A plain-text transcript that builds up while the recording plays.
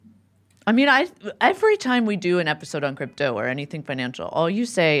I mean, every time we do an episode on crypto or anything financial, all you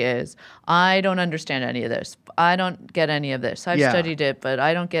say is, I don't understand any of this. I don't get any of this. I've studied it, but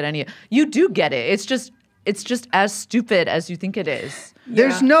I don't get any. You do get it. It's just as stupid as you think it is.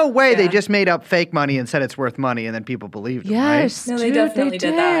 There's no way they just made up fake money and said it's worth money and then people believed them, yes, right? No, they definitely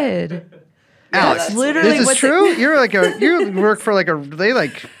did that. Alex, that's literally this is true? You work for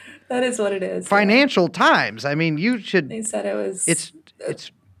That is what it is. Financial Times. I mean, you should. They said it was.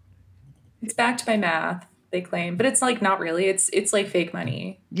 It's backed by math, they claim, but it's like not really. It's like fake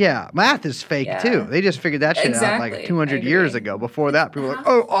money. Yeah, math is fake too. They just figured that shit out like 200 years ago. Before that, people were like,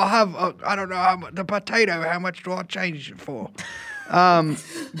 "Oh, I'll have I don't know how much, the potato. How much do I change it for?"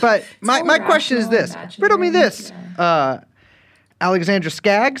 But my question is this: riddle me this, Alexandra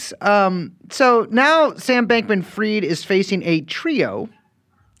Skaggs. So now Sam Bankman-Fried is facing a trio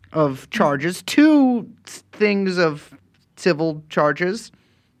of charges, 2 things of civil charges.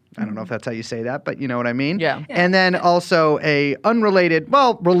 I don't know if that's how you say that, but you know what I mean? Yeah. And then also a related,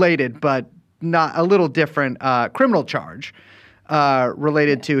 but not a little different criminal charge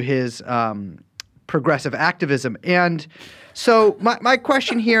related to his progressive activism. And so my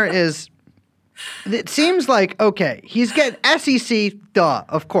question here is, it seems like, okay, he's getting SEC,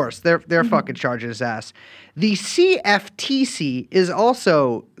 of course, they're fucking charging his ass. The CFTC is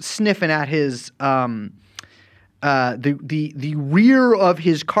also sniffing at his the rear of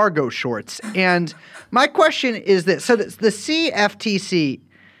his cargo shorts. And my question is this. So the CFTC,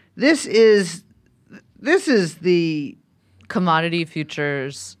 this is the Commodity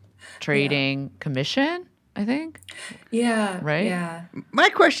Futures Trading Commission, I think. Yeah. Right? Yeah. My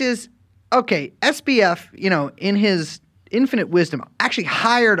question is, okay, SBF, in his infinite wisdom, actually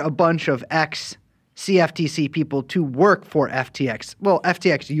hired a bunch of ex-CFTC people to work for FTX. Well,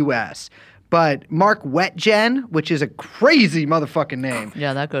 FTX US. But Mark Wetjen, which is a crazy motherfucking name.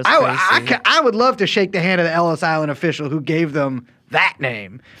 Yeah, that goes crazy. I would love to shake the hand of the Ellis Island official who gave them that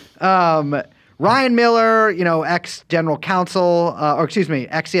name. Ryan Miller, ex-general counsel,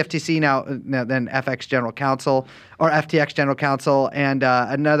 ex-CFTC now then FX general counsel, or FTX general counsel, and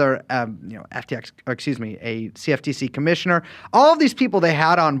another, FTX, a CFTC commissioner. All of these people they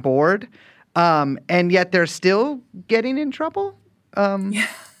had on board, and yet they're still getting in trouble.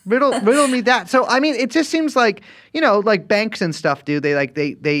 Riddle me that. So I mean, it just seems like like banks and stuff do.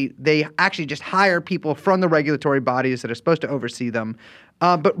 They they actually just hire people from the regulatory bodies that are supposed to oversee them.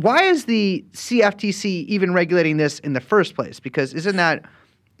 But why is the CFTC even regulating this in the first place? Because isn't that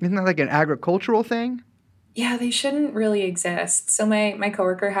like an agricultural thing? Yeah, they shouldn't really exist. So my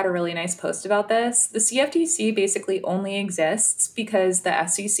coworker had a really nice post about this. The CFTC basically only exists because the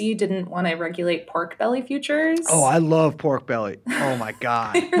SEC didn't want to regulate pork belly futures. Oh, I love pork belly. Oh my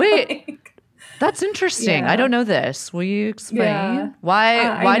God. Wait, that's interesting. Yeah. I don't know this. Will you explain? Yeah.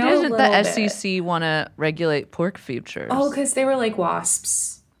 Why know a didn't the little SEC want to regulate pork futures? Oh, because they were like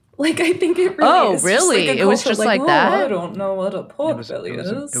wasps. Like, I think it really is. Really? Just like it was just like that? I don't know what a pork belly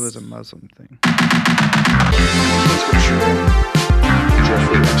is. It was a Muslim thing.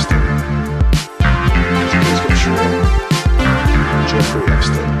 Jeffrey Epstein. Jeffrey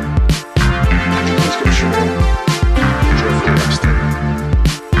Epstein.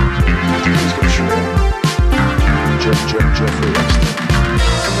 Jeffrey Epstein.